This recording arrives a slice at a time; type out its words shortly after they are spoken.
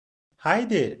Hi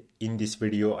there, in this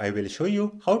video I will show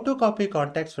you how to copy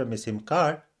contacts from a SIM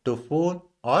card to phone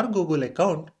or Google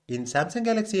account in Samsung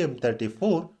Galaxy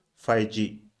M34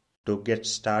 5G. To get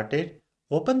started,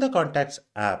 open the Contacts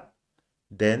app.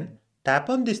 Then tap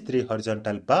on these three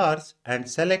horizontal bars and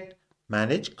select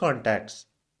Manage Contacts.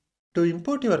 To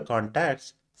import your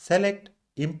contacts, select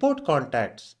Import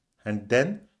Contacts and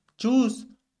then choose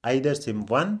either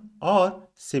SIM1 or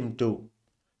SIM2,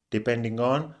 depending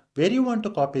on where you want to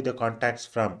copy the contacts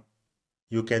from.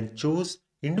 You can choose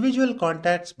individual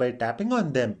contacts by tapping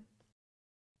on them,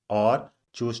 or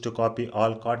choose to copy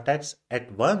all contacts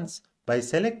at once by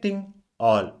selecting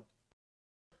All.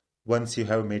 Once you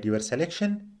have made your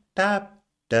selection, tap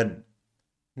Done.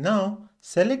 Now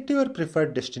select your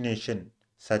preferred destination,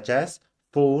 such as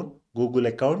phone, Google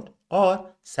account,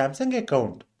 or Samsung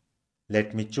account.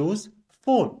 Let me choose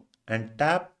phone and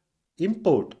tap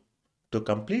Import to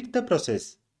complete the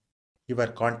process. Your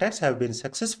contacts have been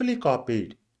successfully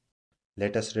copied.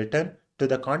 Let us return to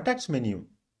the Contacts menu.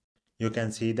 You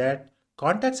can see that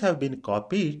contacts have been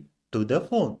copied to the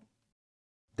phone.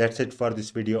 That's it for this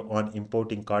video on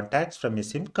importing contacts from a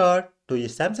SIM card to a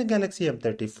Samsung Galaxy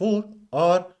M34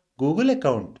 or Google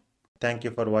account. Thank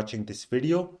you for watching this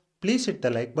video. Please hit the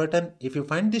like button if you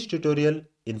find this tutorial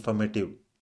informative.